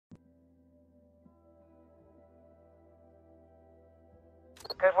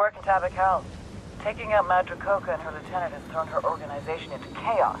Good work in Tabacal. Taking out Madre Coca and her lieutenant has thrown her organization into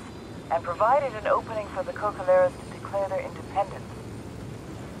chaos and provided an opening for the Cocaleras to declare their independence.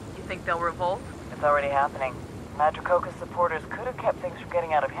 You think they'll revolt? It's already happening. Madre Coca's supporters could have kept things from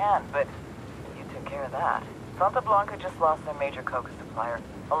getting out of hand, but you took care of that. Santa Blanca just lost their major Coca supplier,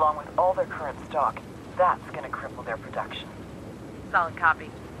 along with all their current stock. That's gonna cripple their production. Solid copy.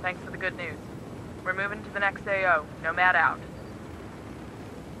 Thanks for the good news. We're moving to the next AO. Nomad out.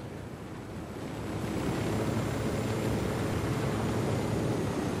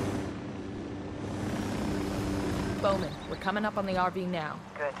 Bowman, we're coming up on the RV now.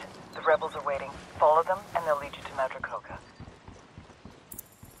 Good. The rebels are waiting. Follow them, and they'll lead you to Madre Coca.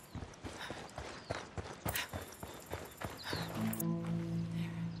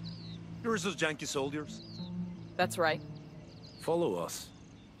 Yours those janky soldiers? That's right. Follow us.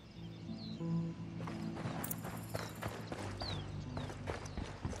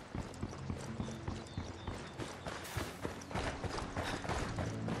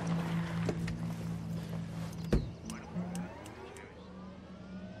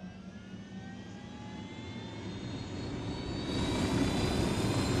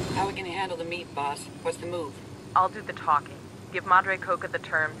 How are we gonna handle the meat, boss? What's the move? I'll do the talking. Give Madre Coca the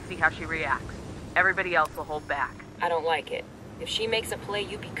terms, see how she reacts. Everybody else will hold back. I don't like it. If she makes a play,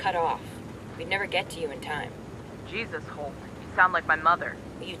 you'd be cut off. We'd never get to you in time. Jesus, Holt. You sound like my mother.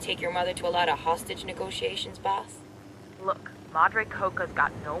 Will you take your mother to a lot of hostage negotiations, boss? Look, Madre Coca's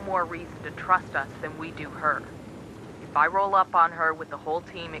got no more reason to trust us than we do her. If I roll up on her with the whole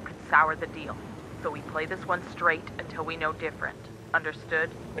team, it could sour the deal. So we play this one straight until we know different. Understood?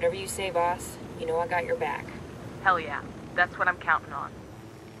 Whatever you say, boss. You know I got your back. Hell yeah. That's what I'm counting on.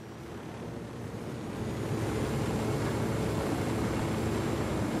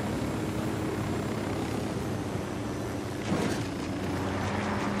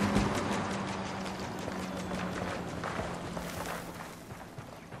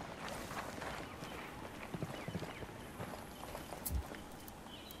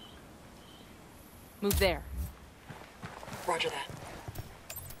 Move there. Roger that.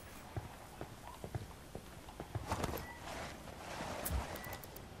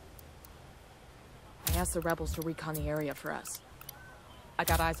 I asked the rebels to recon the area for us. I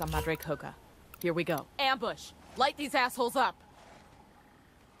got eyes on Madre Coca. Here we go. Ambush! Light these assholes up!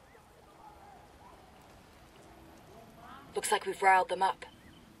 Looks like we've riled them up.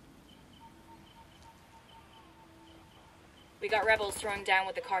 We got rebels throwing down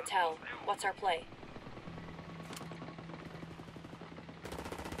with the cartel. What's our play?